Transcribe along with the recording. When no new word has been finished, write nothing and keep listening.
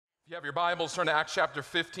You have your Bibles, turn to Acts chapter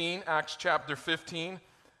 15. Acts chapter 15.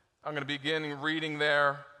 I'm going to begin reading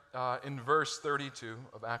there in verse 32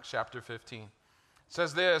 of Acts chapter 15. It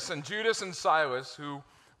says this, "And Judas and Silas, who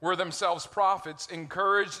were themselves prophets,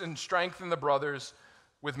 encouraged and strengthened the brothers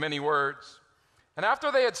with many words. And after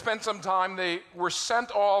they had spent some time, they were sent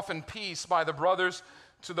off in peace by the brothers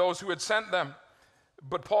to those who had sent them.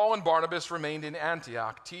 But Paul and Barnabas remained in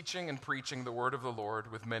Antioch, teaching and preaching the word of the Lord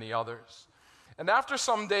with many others. And after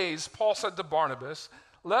some days, Paul said to Barnabas,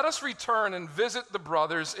 'Let us return and visit the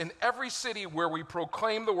brothers in every city where we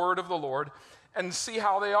proclaim the word of the Lord and see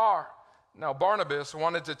how they are.' Now Barnabas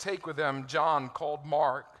wanted to take with them John called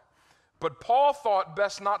Mark. But Paul thought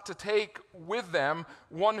best not to take with them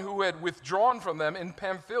one who had withdrawn from them in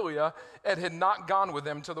Pamphylia and had not gone with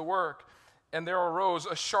them to the work. And there arose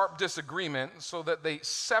a sharp disagreement so that they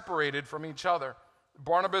separated from each other.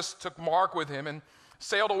 Barnabas took Mark with him and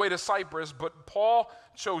sailed away to Cyprus, but Paul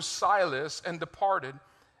chose Silas and departed,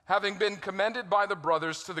 having been commended by the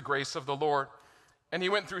brothers to the grace of the Lord. And he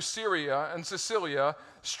went through Syria and Cilicia,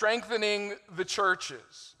 strengthening the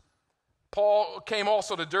churches. Paul came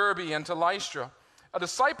also to Derbe and to Lystra. A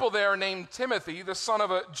disciple there named Timothy, the son of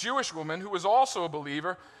a Jewish woman who was also a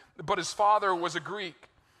believer, but his father was a Greek.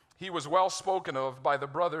 He was well spoken of by the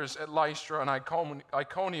brothers at Lystra and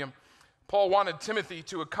Iconium. Paul wanted Timothy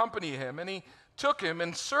to accompany him, and he took him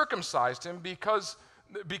and circumcised him because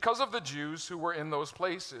of the Jews who were in those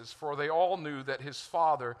places, for they all knew that his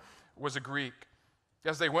father was a Greek.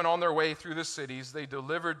 As they went on their way through the cities, they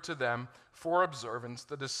delivered to them for observance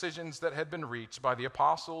the decisions that had been reached by the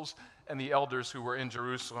apostles and the elders who were in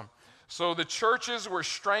Jerusalem. So the churches were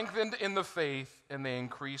strengthened in the faith, and they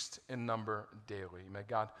increased in number daily." May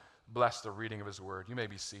God bless the reading of his word. You may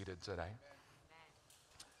be seated today.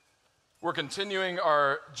 We're continuing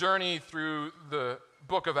our journey through the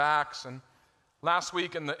book of Acts, and last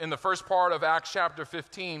week in the first part of Acts chapter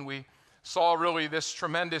 15, we saw really this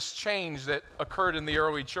tremendous change that occurred in the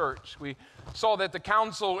early church. We saw that the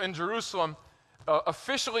council in Jerusalem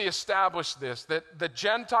officially established this, that the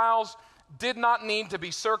Gentiles did not need to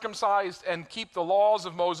be circumcised and keep the laws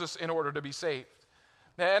of Moses in order to be saved.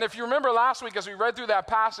 And if you remember last week as we read through that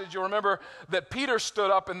passage, you'll remember that Peter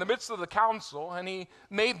stood up in the midst of the council and he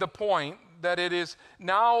made the point that it is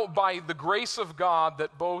now by the grace of God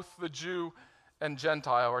that both the Jew and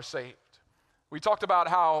Gentile are saved. We talked about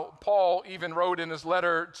how Paul even wrote in his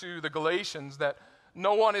letter to the Galatians that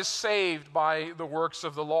no one is saved by the works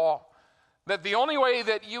of the law. That the only way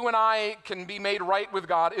that you and I can be made right with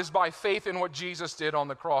God is by faith in what Jesus did on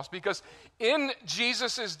the cross. Because in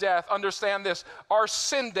Jesus' death, understand this, our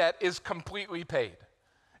sin debt is completely paid.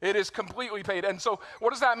 It is completely paid. And so what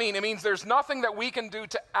does that mean? It means there's nothing that we can do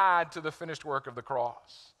to add to the finished work of the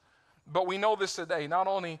cross. But we know this today. Not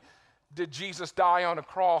only did Jesus die on a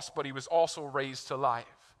cross, but he was also raised to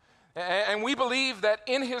life. And we believe that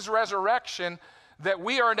in his resurrection, that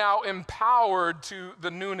we are now empowered to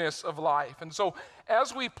the newness of life. And so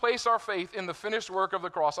as we place our faith in the finished work of the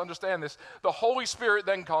cross, understand this, the Holy Spirit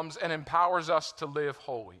then comes and empowers us to live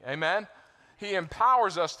holy. Amen? He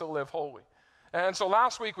empowers us to live holy. And so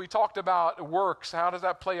last week we talked about works. How does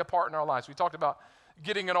that play a part in our lives? We talked about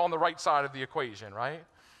getting it on the right side of the equation, right?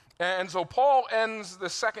 And so Paul ends the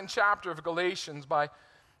second chapter of Galatians by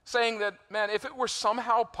saying that, man, if it were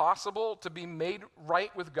somehow possible to be made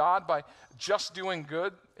right with God by just doing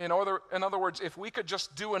good, in other words, if we could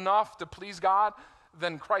just do enough to please God,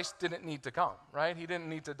 then Christ didn't need to come, right? He didn't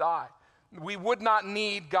need to die. We would not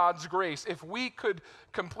need God's grace. If we could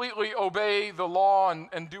completely obey the law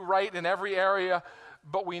and do right in every area,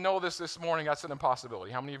 but we know this morning, that's an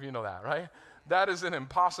impossibility. How many of you know that, right? That is an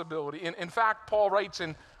impossibility. In fact, Paul writes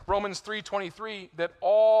in Romans 3:23 that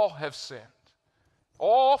all have sinned.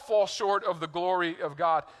 All fall short of the glory of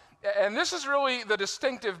God. And this is really the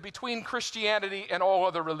distinctive between Christianity and all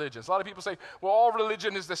other religions. A lot of people say, well, all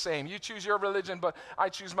religion is the same. You choose your religion, but I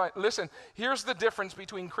choose mine. Listen, here's the difference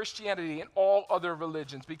between Christianity and all other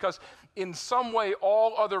religions. Because in some way,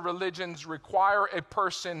 all other religions require a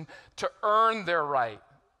person to earn their right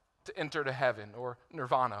to enter to heaven or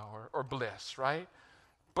nirvana or bliss, right?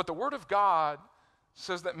 But the Word of God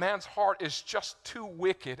says that man's heart is just too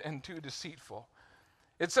wicked and too deceitful.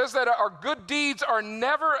 It says that our good deeds are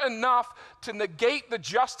never enough to negate the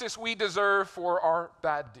justice we deserve for our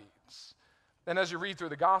bad deeds. And as you read through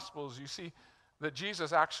the Gospels, you see that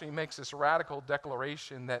Jesus actually makes this radical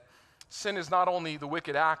declaration that sin is not only the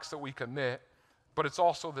wicked acts that we commit, but it's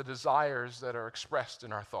also the desires that are expressed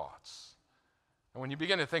in our thoughts. And when you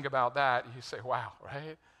begin to think about that, you say, wow,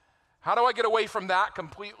 right? How do I get away from that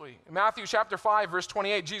completely? In Matthew chapter 5, verse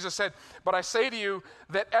 28, Jesus said, "But I say to you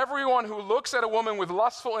that everyone who looks at a woman with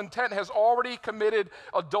lustful intent has already committed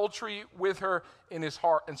adultery with her in his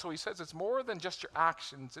heart." And so he says it's more than just your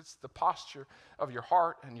actions. It's the posture of your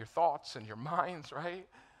heart and your thoughts and your minds, right?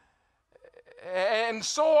 And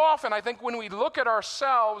so often, I think when we look at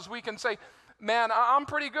ourselves, we can say, man, I'm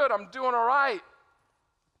pretty good. I'm doing all right.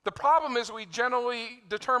 The problem is we generally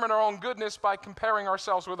determine our own goodness by comparing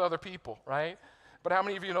ourselves with other people, right? But how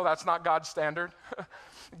many of you know that's not God's standard?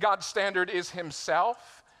 God's standard is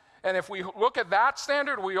himself. And if we look at that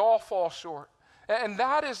standard, we all fall short. And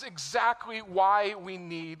that is exactly why we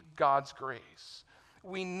need God's grace.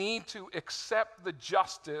 We need to accept the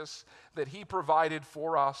justice that he provided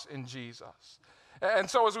for us in Jesus. And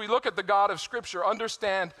so as we look at the God of Scripture,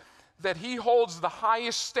 understand that he holds the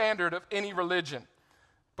highest standard of any religion.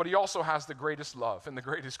 But he also has the greatest love and the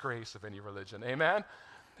greatest grace of any religion. Amen?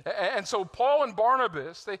 And so Paul and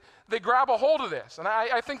Barnabas, they grab a hold of this. And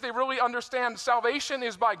I think they really understand salvation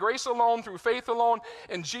is by grace alone, through faith alone,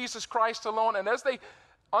 in Jesus Christ alone. And as they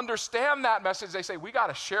understand that message, they say, we got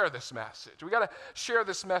to share this message. We got to share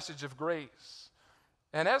this message of grace.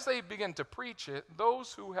 And as they begin to preach it,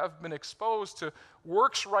 those who have been exposed to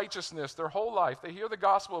works righteousness their whole life, they hear the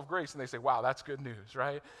gospel of grace and they say, wow, that's good news,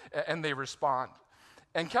 right? And they respond.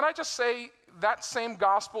 And can I just say that same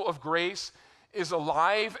gospel of grace is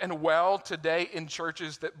alive and well today in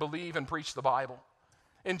churches that believe and preach the Bible,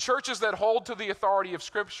 in churches that hold to the authority of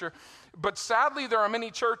Scripture. But sadly, there are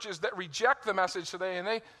many churches that reject the message today, and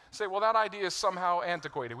they say, well, that idea is somehow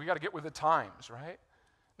antiquated. We got to get with the times, right?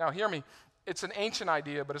 Now, hear me. It's an ancient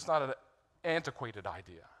idea, but it's not an antiquated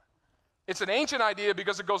idea. It's an ancient idea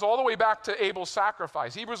because it goes all the way back to Abel's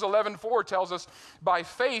sacrifice. Hebrews 11:4 tells us, by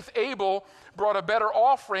faith Abel brought a better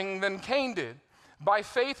offering than Cain did. By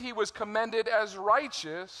faith he was commended as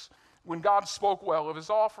righteous when God spoke well of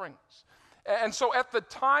his offerings. And so at the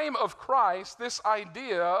time of Christ, this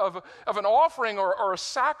idea of an offering or a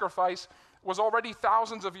sacrifice was already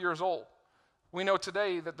thousands of years old. We know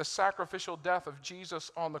today that the sacrificial death of Jesus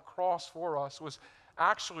on the cross for us was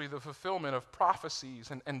actually the fulfillment of prophecies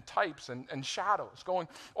and types and shadows going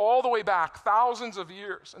all the way back thousands of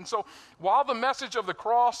years. And so while the message of the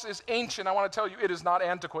cross is ancient, I want to tell you it is not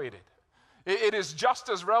antiquated. It is just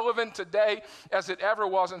as relevant today as it ever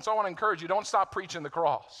was. And so I want to encourage you, don't stop preaching the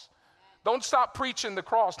cross. Don't stop preaching the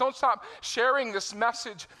cross. Don't stop sharing this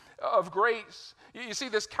message of grace. You see,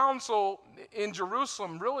 this council in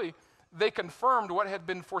Jerusalem, really, they confirmed what had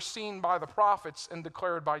been foreseen by the prophets and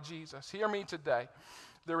declared by Jesus. Hear me today.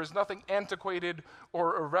 There is nothing antiquated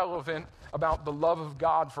or irrelevant about the love of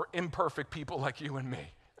God for imperfect people like you and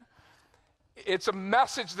me. It's a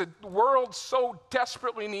message that the world so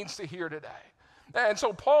desperately needs to hear today. And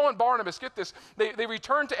so Paul and Barnabas, get this, they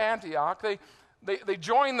return to Antioch. They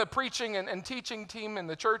join the preaching and teaching team in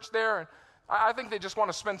the church there. And I think they just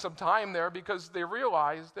want to spend some time there because they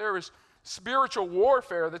realize there is spiritual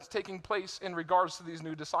warfare that's taking place in regards to these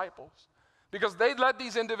new disciples. Because they led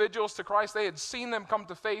these individuals to Christ, they had seen them come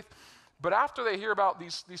to faith, but after they hear about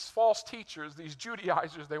these false teachers, these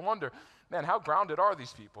Judaizers, they wonder, man, how grounded are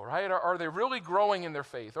these people, right? Are they really growing in their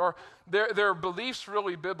faith? Are their beliefs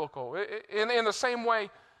really biblical? In the same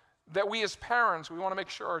way that we as parents, we want to make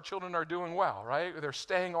sure our children are doing well, right? They're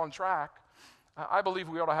staying on track. I believe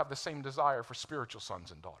we ought to have the same desire for spiritual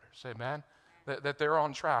sons and daughters, amen? That they're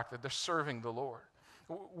on track, that they're serving the Lord.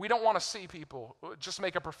 We don't want to see people just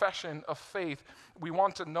make a profession of faith. We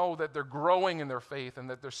want to know that they're growing in their faith and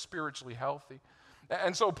that they're spiritually healthy.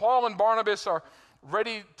 And so Paul and Barnabas are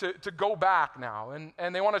ready to go back now,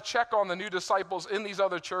 and they want to check on the new disciples in these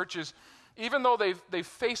other churches. Even though they've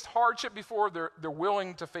faced hardship before, they're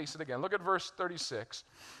willing to face it again. Look at verse 36.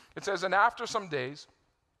 It says, and after some days,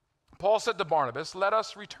 Paul said to Barnabas, let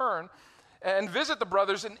us return and visit the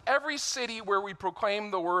brothers in every city where we proclaim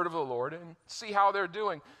the word of the Lord and see how they're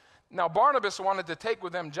doing. Now Barnabas wanted to take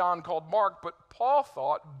with them John called Mark, but Paul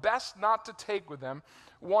thought best not to take with them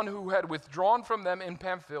one who had withdrawn from them in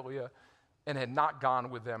Pamphylia and had not gone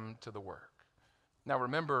with them to the work. Now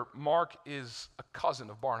remember, Mark is a cousin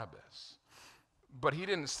of Barnabas, but he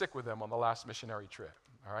didn't stick with them on the last missionary trip.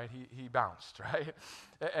 All right, he bounced, right?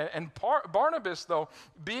 And Barnabas, though,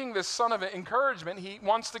 being this son of encouragement, he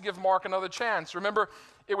wants to give Mark another chance. Remember,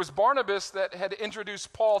 it was Barnabas that had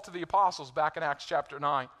introduced Paul to the apostles back in Acts chapter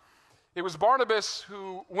 9. It was Barnabas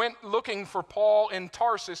who went looking for Paul in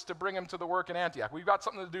Tarsus to bring him to the work in Antioch. We've got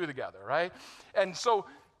something to do together, right? And so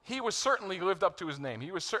he was certainly lived up to his name.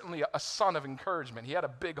 He was certainly a son of encouragement. He had a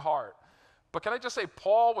big heart. But can I just say,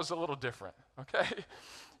 Paul was a little different, okay?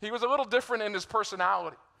 He was a little different in his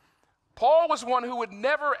personality. Paul was one who would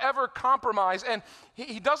never, ever compromise, and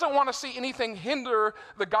he doesn't want to see anything hinder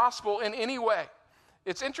the gospel in any way.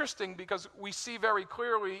 It's interesting because we see very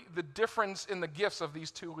clearly the difference in the gifts of these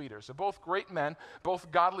two leaders. They're both great men,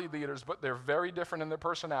 both godly leaders, but they're very different in their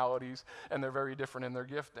personalities, and they're very different in their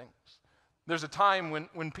giftings. There's a time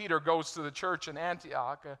when Peter goes to the church in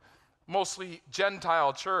Antioch, a mostly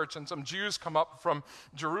Gentile church, and some Jews come up from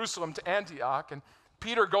Jerusalem to Antioch, and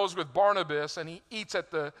Peter goes with Barnabas, and he eats at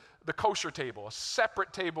the kosher table, a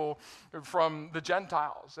separate table from the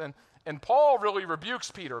Gentiles. And Paul really rebukes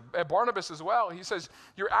Peter, and Barnabas as well. He says,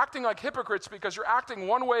 you're acting like hypocrites because you're acting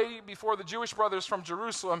one way before the Jewish brothers from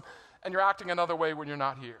Jerusalem, and you're acting another way when you're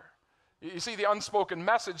not here. You see, the unspoken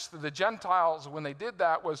message to the Gentiles when they did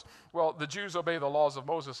that was, well, the Jews obey the laws of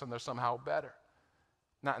Moses and they're somehow better.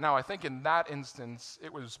 Now, I think in that instance,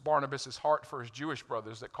 it was Barnabas' heart for his Jewish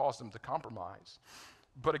brothers that caused him to compromise.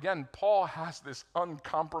 But again, Paul has this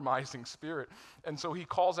uncompromising spirit, and so he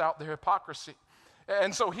calls out their hypocrisy.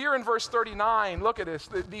 And so here in verse 39, look at this,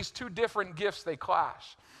 these two different gifts, they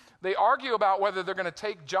clash. They argue about whether they're going to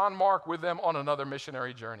take John Mark with them on another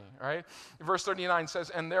missionary journey, right? Verse 39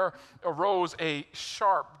 says, and there arose a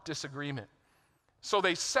sharp disagreement. So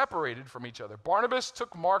they separated from each other. Barnabas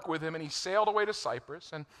took Mark with him, and he sailed away to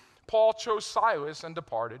Cyprus, and Paul chose Silas and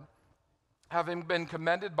departed, having been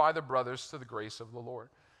commended by the brothers to the grace of the Lord.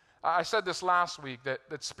 I said this last week,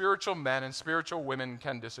 that spiritual men and spiritual women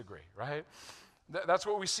can disagree, right? That's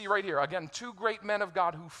what we see right here. Again, two great men of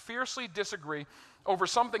God who fiercely disagree over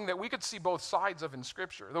something that we could see both sides of in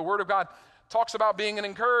Scripture. The Word of God talks about being an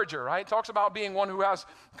encourager, right? Talks about being one who has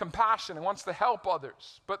compassion and wants to help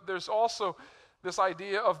others. But there's also this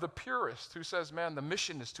idea of the purist who says, man, the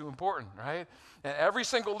mission is too important, right? And every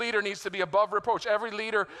single leader needs to be above reproach. Every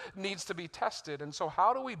leader needs to be tested. And so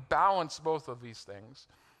how do we balance both of these things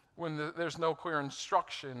when there's no clear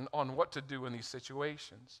instruction on what to do in these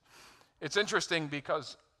situations? It's interesting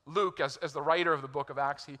because Luke, as the writer of the book of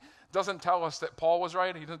Acts, he doesn't tell us that Paul was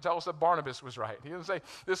right. He doesn't tell us that Barnabas was right. He doesn't say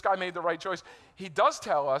this guy made the right choice. He does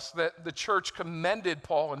tell us that the church commended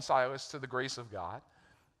Paul and Silas to the grace of God.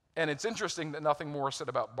 And it's interesting that nothing more is said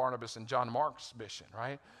about Barnabas and John Mark's mission,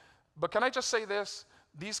 right? But can I just say this?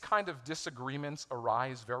 These kind of disagreements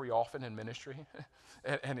arise very often in ministry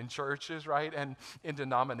and in churches, right? And in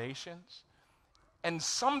denominations. And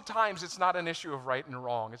sometimes it's not an issue of right and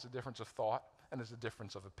wrong. It's a difference of thought and it's a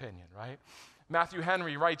difference of opinion, right? Matthew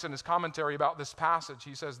Henry writes in his commentary about this passage,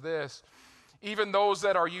 he says this, even those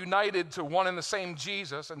that are united to one and the same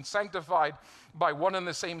Jesus and sanctified by one and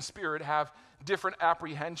the same Spirit have different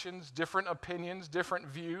apprehensions, different opinions, different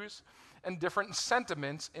views, and different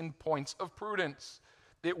sentiments in points of prudence.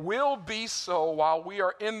 It will be so while we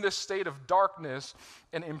are in this state of darkness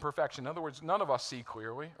and imperfection. In other words, none of us see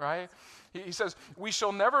clearly, right? He says, we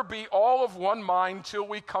shall never be all of one mind till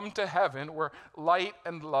we come to heaven where light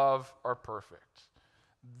and love are perfect.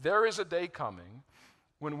 There is a day coming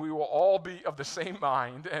when we will all be of the same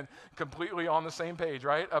mind and completely on the same page,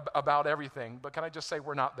 right, about everything. But can I just say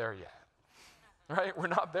we're not there yet, right? We're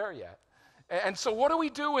not there yet. And so what do we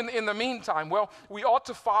do in the meantime? Well, we ought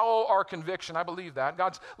to follow our conviction. I believe that.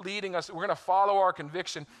 God's leading us. We're going to follow our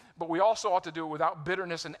conviction, but we also ought to do it without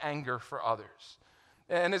bitterness and anger for others.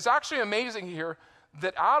 And it's actually amazing here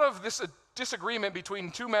that out of this disagreement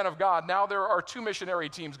between two men of God, now there are two missionary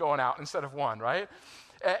teams going out instead of one, right?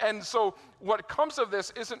 And so what comes of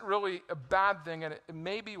this isn't really a bad thing, and it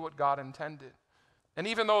may be what God intended. And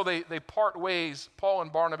even though they part ways, Paul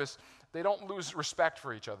and Barnabas, they don't lose respect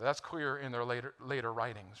for each other. That's clear in their later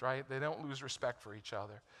writings, right? They don't lose respect for each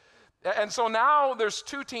other. And so now there's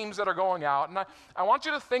two teams that are going out, and I want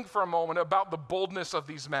you to think for a moment about the boldness of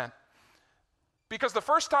these men. Because the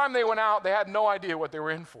first time they went out, they had no idea what they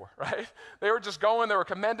were in for, right? They were just going, they were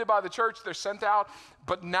commended by the church, they're sent out,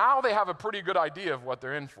 but now they have a pretty good idea of what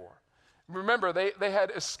they're in for. Remember, they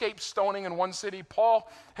had escaped stoning in one city. Paul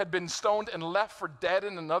had been stoned and left for dead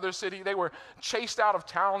in another city. They were chased out of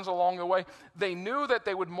towns along the way. They knew that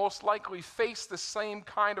they would most likely face the same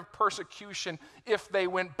kind of persecution if they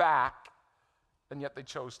went back, and yet they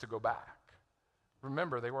chose to go back.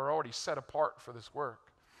 Remember, they were already set apart for this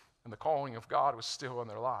work, and the calling of God was still in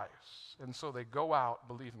their lives. And so they go out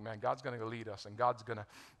believing, man, God's going to lead us and God's going to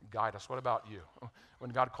guide us. What about you?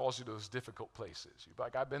 When God calls you to those difficult places, you're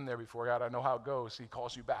like, I've been there before, God, I know how it goes. He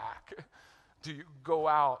calls you back. Do you go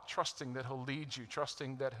out trusting that he'll lead you,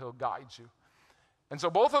 trusting that he'll guide you? And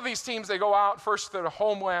so both of these teams, they go out first to their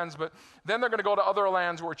homelands, but then they're going to go to other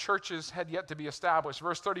lands where churches had yet to be established.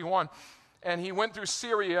 Verse 31, and he went through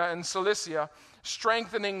Syria and Cilicia,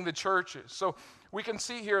 strengthening the churches. So we can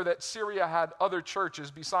see here that Syria had other churches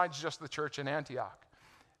besides just the church in Antioch.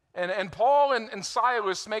 And Paul and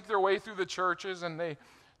Silas make their way through the churches, and they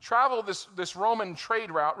travel this Roman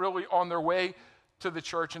trade route really on their way to the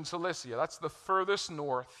church in Cilicia. That's the furthest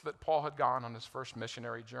north that Paul had gone on his first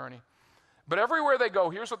missionary journey. But everywhere they go,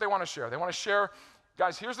 here's what they want to share. They want to share,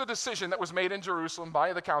 guys, here's the decision that was made in Jerusalem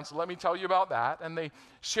by the council. Let me tell you about that. And they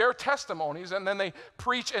share testimonies, and then they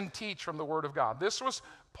preach and teach from the Word of God. This was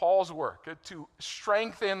Paul's work, to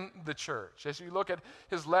strengthen the church. As you look at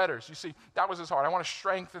his letters, you see that was his heart. I want to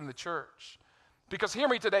strengthen the church. Because hear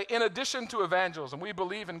me today, in addition to evangelism, we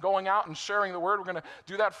believe in going out and sharing the word. We're going to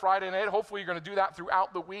do that Friday night. Hopefully you're going to do that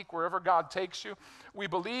throughout the week, wherever God takes you. We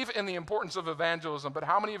believe in the importance of evangelism, but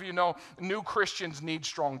how many of you know new Christians need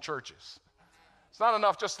strong churches? It's not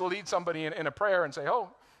enough just to lead somebody in a prayer and say, oh,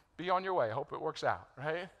 be on your way. Hope it works out,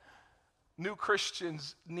 right? New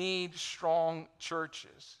Christians need strong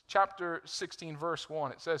churches. Chapter 16, verse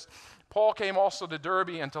 1, it says, Paul came also to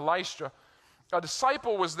Derbe and to Lystra. A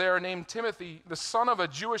disciple was there named Timothy, the son of a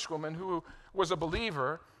Jewish woman who was a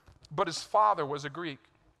believer, but his father was a Greek.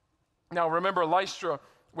 Now remember, Lystra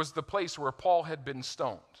was the place where Paul had been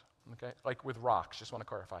stoned, okay? Like with rocks, just want to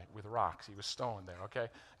clarify, with rocks. He was stoned there, okay?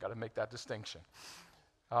 Got to make that distinction.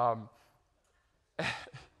 Some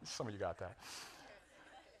of you got that.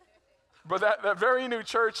 But that very new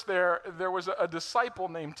church there was a disciple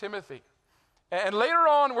named Timothy. And later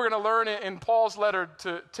on, we're going to learn in Paul's letter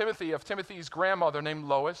to Timothy of Timothy's grandmother named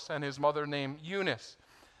Lois and his mother named Eunice.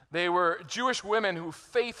 They were Jewish women who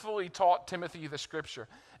faithfully taught Timothy the scripture.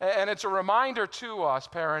 And it's a reminder to us,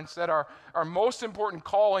 parents, that our most important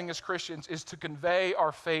calling as Christians is to convey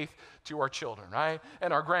our faith to our children, right?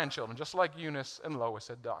 And our grandchildren, just like Eunice and Lois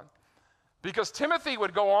had done. Because Timothy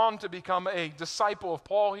would go on to become a disciple of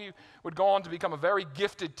Paul. He would go on to become a very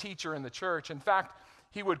gifted teacher in the church. In fact,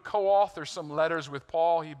 he would co-author some letters with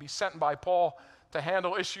Paul. He'd be sent by Paul to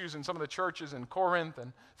handle issues in some of the churches in Corinth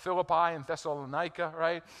and Philippi and Thessalonica,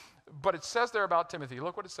 right? But it says there about Timothy,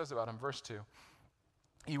 look what it says about him, verse 2.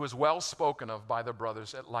 He was well spoken of by the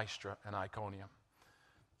brothers at Lystra and Iconium.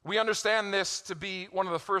 We understand this to be one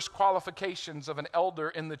of the first qualifications of an elder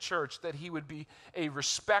in the church, that he would be a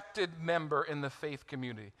respected member in the faith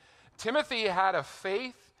community. Timothy had a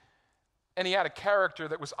faith and he had a character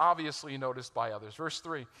that was obviously noticed by others. Verse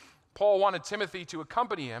 3, Paul wanted Timothy to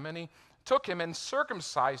accompany him, and he took him and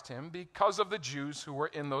circumcised him because of the Jews who were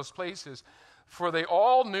in those places, for they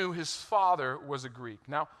all knew his father was a Greek.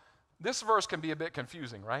 Now, this verse can be a bit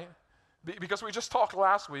confusing, right? Because we just talked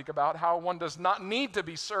last week about how one does not need to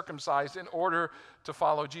be circumcised in order to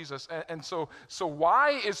follow Jesus. And so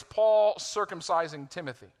why is Paul circumcising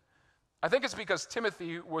Timothy? I think it's because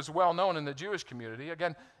Timothy was well known in the Jewish community.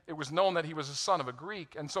 Again, it was known that he was a son of a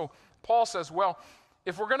Greek. And so Paul says, well,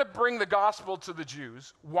 if we're going to bring the gospel to the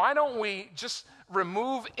Jews, why don't we just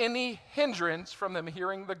remove any hindrance from them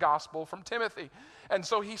hearing the gospel from Timothy? And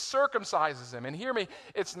so he circumcises him. And hear me,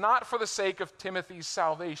 it's not for the sake of Timothy's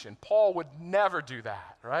salvation. Paul would never do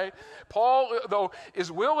that, right? Paul, though,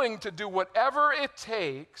 is willing to do whatever it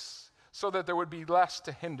takes so that there would be less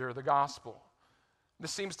to hinder the gospel.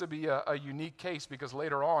 This seems to be a unique case because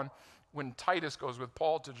later on, when Titus goes with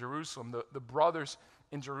Paul to Jerusalem, the brothers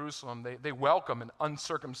in Jerusalem, they welcome an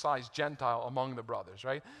uncircumcised Gentile among the brothers,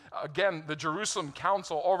 right? Again, the Jerusalem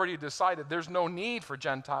council already decided there's no need for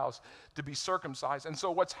Gentiles to be circumcised. And so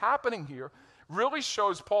what's happening here really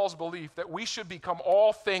shows Paul's belief that we should become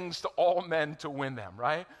all things to all men to win them,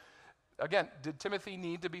 right? Again, did Timothy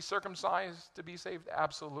need to be circumcised to be saved?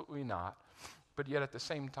 Absolutely not. But yet at the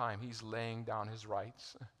same time, he's laying down his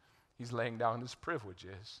rights. He's laying down his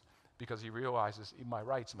privileges because he realizes my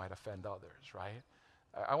rights might offend others, right?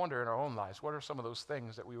 I wonder in our own lives, what are some of those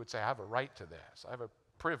things that we would say, I have a right to this. I have a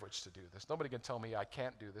privilege to do this. Nobody can tell me I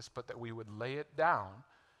can't do this, but that we would lay it down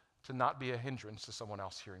to not be a hindrance to someone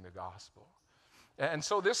else hearing the gospel. And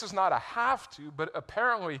so this is not a have to, but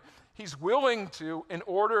apparently he's willing to in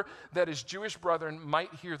order that his Jewish brethren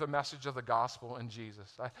might hear the message of the gospel in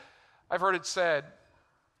Jesus. I've heard it said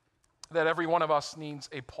that every one of us needs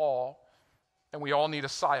a Paul, and we all need a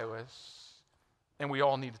Silas, and we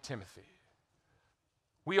all need a Timothy.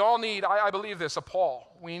 We all need, I believe this, a Paul.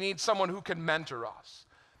 We need someone who can mentor us,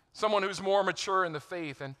 someone who's more mature in the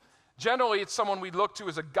faith. And generally, it's someone we look to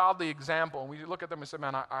as a godly example. And we look at them and say,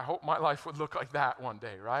 man, I hope my life would look like that one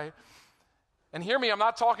day, right? And hear me, I'm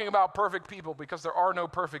not talking about perfect people because there are no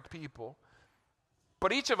perfect people.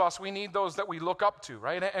 But each of us, we need those that we look up to,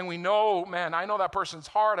 right? And we know, man, I know that person's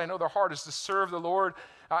heart. I know their heart is to serve the Lord.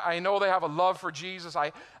 I know they have a love for Jesus.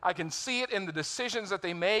 I can see it in the decisions that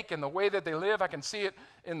they make and the way that they live. I can see it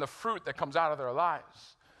in the fruit that comes out of their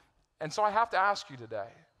lives. And so I have to ask you today,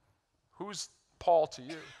 who's Paul to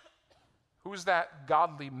you? Who's that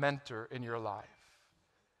godly mentor in your life?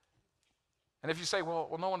 And if you say,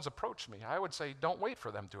 well, no one's approached me, I would say, don't wait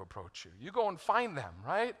for them to approach you. You go and find them,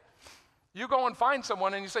 right? You go and find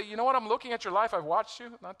someone and you say, you know what, I'm looking at your life. I've watched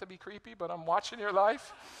you, not to be creepy, but I'm watching your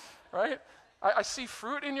life, right? I see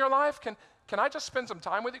fruit in your life. Can I just spend some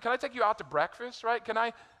time with you? Can I take you out to breakfast, right? Can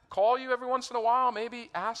I call you every once in a while,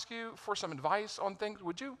 maybe ask you for some advice on things?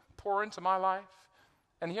 Would you pour into my life?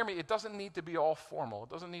 And hear me, it doesn't need to be all formal.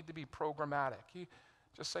 It doesn't need to be programmatic. You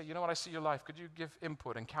just say, you know what, I see your life. Could you give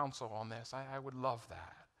input and counsel on this? I would love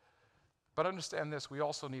that. But understand this, we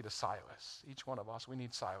also need a Silas. Each one of us, we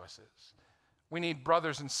need Silases. We need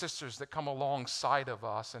brothers and sisters that come alongside of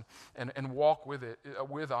us and walk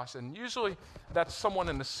with us. And usually that's someone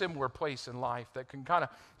in a similar place in life that can kind of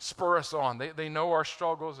spur us on. They know our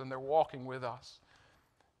struggles and they're walking with us.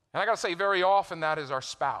 And I got to say, very often that is our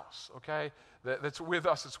spouse, okay? That's with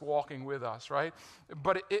us, it's walking with us, right?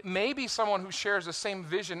 But it may be someone who shares the same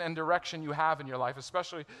vision and direction you have in your life,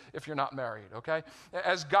 especially if you're not married, okay?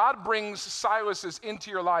 As God brings Silases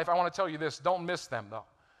into your life, I want to tell you this, don't miss them though.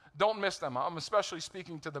 Don't miss them. I'm especially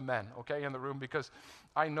speaking to the men, okay, in the room, because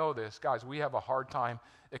I know this. Guys, we have a hard time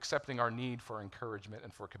accepting our need for encouragement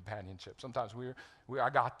and for companionship. Sometimes I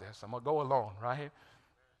got this. I'm going to go alone, right?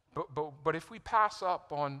 But if we pass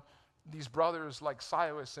up on these brothers like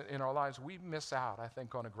Silas in our lives, we miss out, I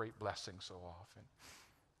think, on a great blessing so often.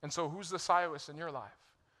 And so who's the Silas in your life?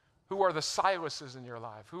 Who are the Silases in your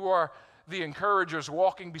life? Who are the encouragers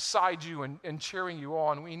walking beside you and cheering you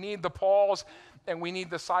on? We need the Pauls and we need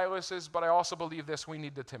the Silases, but I also believe this, we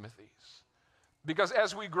need the Timothys. Because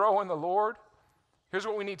as we grow in the Lord, here's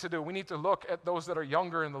what we need to do. We need to look at those that are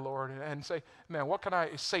younger in the Lord and say, man, what can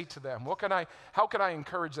I say to them? How can I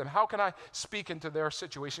encourage them? How can I speak into their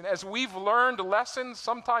situation? As we've learned lessons,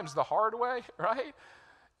 sometimes the hard way, right?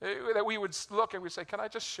 That we would look and we say, can I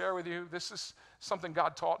just share with you? This is something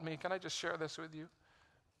God taught me. Can I just share this with you?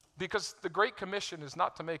 Because the Great Commission is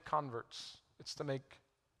not to make converts. It's to make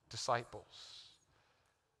disciples.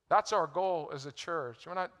 That's our goal as a church.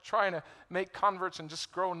 We're not trying to make converts and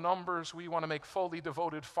just grow numbers. We want to make fully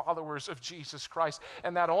devoted followers of Jesus Christ.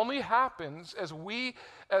 And that only happens as we,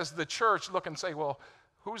 as the church, look and say, well,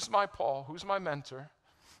 who's my Paul? Who's my mentor?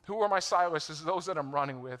 Who are my Silases, those that I'm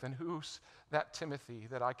running with? And who's that Timothy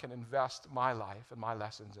that I can invest my life and my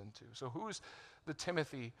lessons into? So who's the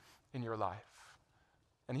Timothy in your life?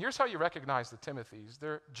 And here's how you recognize the Timothys.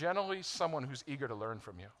 They're generally someone who's eager to learn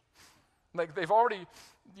from you. Like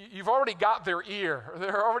you've already got their ear.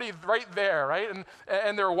 They're already right there, right?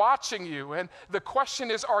 And they're watching you. And the question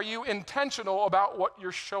is, are you intentional about what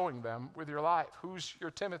you're showing them with your life? Who's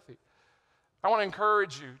your Timothy? I want to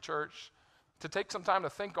encourage you, church, to take some time to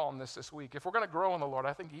think on this week. If we're going to grow in the Lord,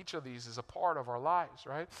 I think each of these is a part of our lives,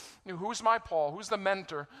 right? Who's my Paul? Who's the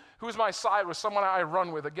mentor? Who's my Silas? Someone I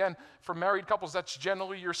run with. Again, for married couples, that's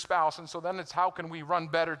generally your spouse. And so then it's how can we run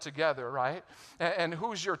better together, right? And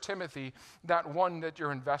who's your Timothy, that one that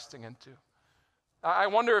you're investing into? I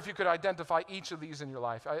wonder if you could identify each of these in your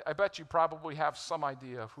life. I bet you probably have some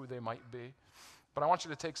idea of who they might be. But I want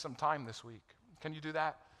you to take some time this week. Can you do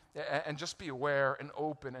that? And just be aware and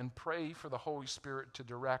open and pray for the Holy Spirit to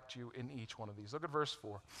direct you in each one of these. Look at verse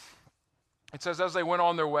 4. It says, as they went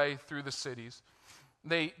on their way through the cities,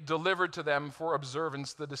 they delivered to them for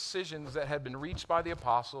observance the decisions that had been reached by the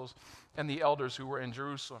apostles and the elders who were in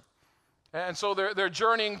Jerusalem. And so they're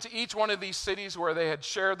journeying to each one of these cities where they had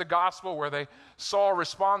shared the gospel, where they saw a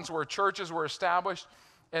response, where churches were established,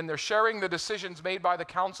 and they're sharing the decisions made by the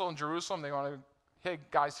council in Jerusalem. They want to, hey,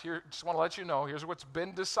 guys, here, just want to let you know, here's what's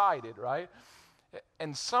been decided, right?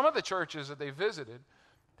 And some of the churches that they visited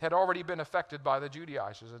had already been affected by the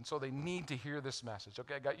Judaizers, and so they need to hear this message.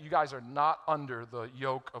 Okay, you guys are not under the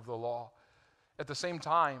yoke of the law. At the same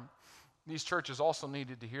time, these churches also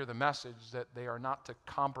needed to hear the message that they are not to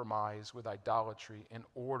compromise with idolatry in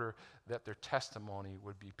order that their testimony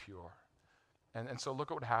would be pure. And so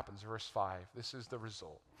look at what happens, verse 5. This is the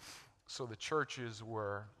result. So the churches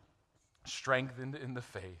were strengthened in the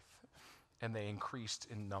faith, and they increased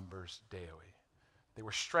in numbers daily. They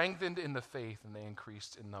were strengthened in the faith, and they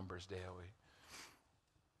increased in numbers daily.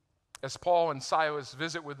 As Paul and Silas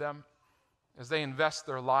visit with them, as they invest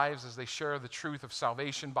their lives, as they share the truth of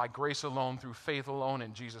salvation by grace alone, through faith alone,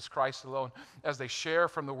 in Jesus Christ alone, as they share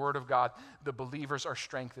from the Word of God, the believers are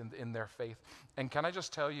strengthened in their faith. And can I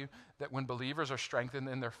just tell you that when believers are strengthened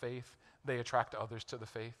in their faith, they attract others to the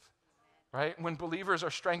faith? Right? When believers are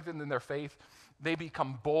strengthened in their faith, they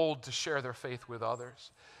become bold to share their faith with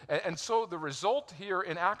others. And so the result here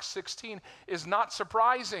in Acts 16 is not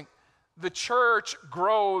surprising. The church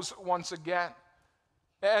grows once again.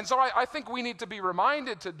 And so I think we need to be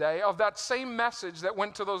reminded today of that same message that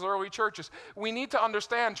went to those early churches. We need to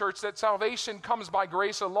understand, church, that salvation comes by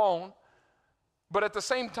grace alone. But at the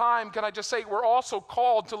same time, can I just say, we're also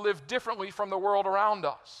called to live differently from the world around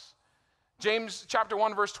us. James chapter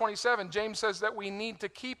 1, verse 27, James says that we need to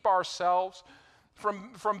keep ourselves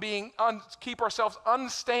keep ourselves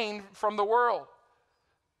unstained from the world.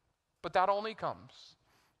 But that only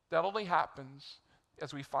happens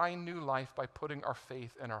as we find new life by putting our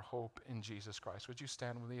faith and our hope in Jesus Christ. Would you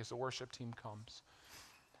stand with me as the worship team comes?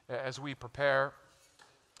 As we prepare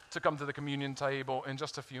to come to the communion table in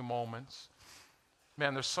just a few moments.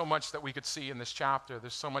 Man, there's so much that we could see in this chapter.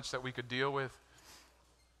 There's so much that we could deal with.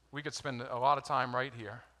 We could spend a lot of time right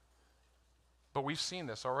here. But we've seen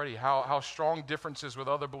this already, how strong differences with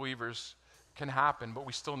other believers can happen, but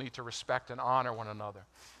we still need to respect and honor one another.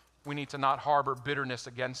 We need to not harbor bitterness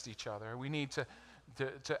against each other. We need to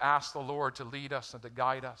ask the Lord to lead us and to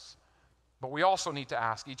guide us. But we also need to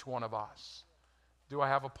ask each one of us, do I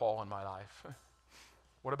have a Paul in my life?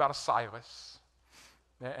 What about a Silas?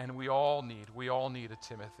 And we all need a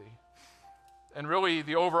Timothy. And really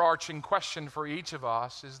the overarching question for each of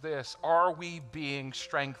us is this: are we being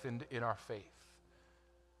strengthened in our faith?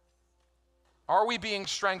 Are we being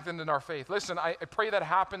strengthened in our faith? Listen, I pray that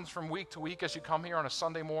happens from week to week as you come here on a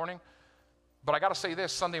Sunday morning. But I got to say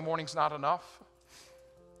this, Sunday morning's not enough.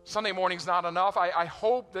 Sunday morning's not enough. I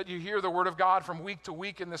hope that you hear the word of God from week to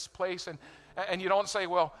week in this place and you don't say,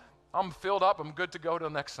 well, I'm filled up, I'm good to go till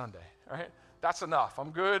next Sunday. Right? That's enough.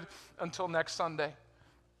 I'm good until next Sunday.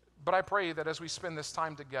 But I pray that as we spend this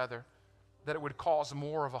time together, that it would cause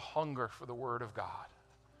more of a hunger for the word of God.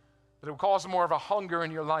 That it would cause more of a hunger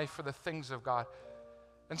in your life for the things of God.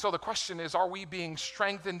 And so the question is, are we being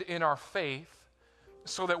strengthened in our faith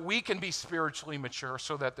so that we can be spiritually mature,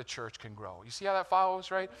 so that the church can grow? You see how that follows,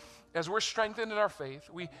 right? As we're strengthened in our faith,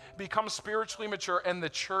 we become spiritually mature and the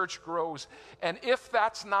church grows. And if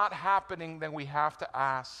that's not happening, then we have to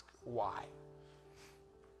ask why.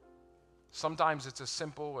 Sometimes it's as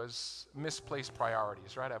simple as misplaced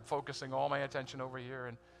priorities, right? I'm focusing all my attention over here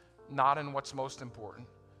and not in what's most important.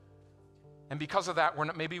 And because of that,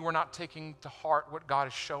 maybe we're not taking to heart what God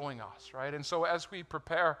is showing us, right? And so as we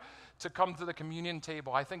prepare to come to the communion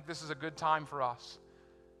table, I think this is a good time for us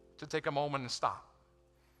to take a moment and stop.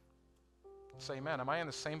 Say, man, am I in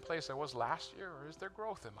the same place I was last year, or is there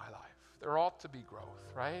growth in my life? There ought to be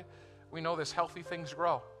growth, right? We know this, healthy things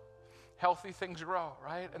grow. Healthy things grow,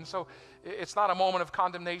 right? And so it's not a moment of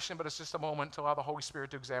condemnation, but it's just a moment to allow the Holy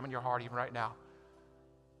Spirit to examine your heart even right now.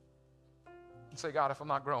 And say, God, if I'm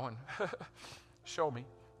not growing, show me.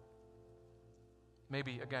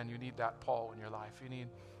 Maybe, again, you need that Paul in your life. You need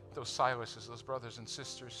those Silases, those brothers and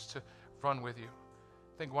sisters to run with you.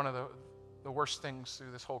 I think one of the worst things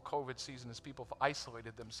through this whole COVID season is people have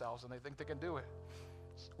isolated themselves and they think they can do it.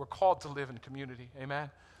 We're called to live in community, amen,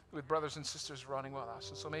 with brothers and sisters running with us.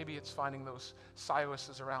 And so maybe it's finding those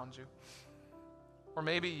Silases around you. Or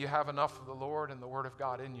maybe you have enough of the Lord and the Word of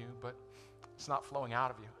God in you, but it's not flowing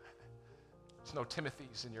out of you. There's no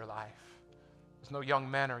Timothys in your life. There's no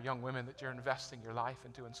young men or young women that you're investing your life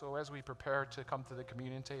into. And so as we prepare to come to the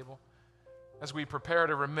communion table, as we prepare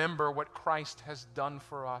to remember what Christ has done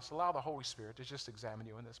for us, allow the Holy Spirit to just examine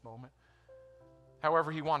you in this moment.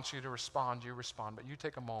 However He wants you to respond, you respond. But you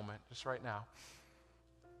take a moment just right now.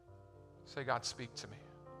 Say, God, speak to me.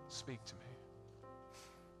 Speak to me.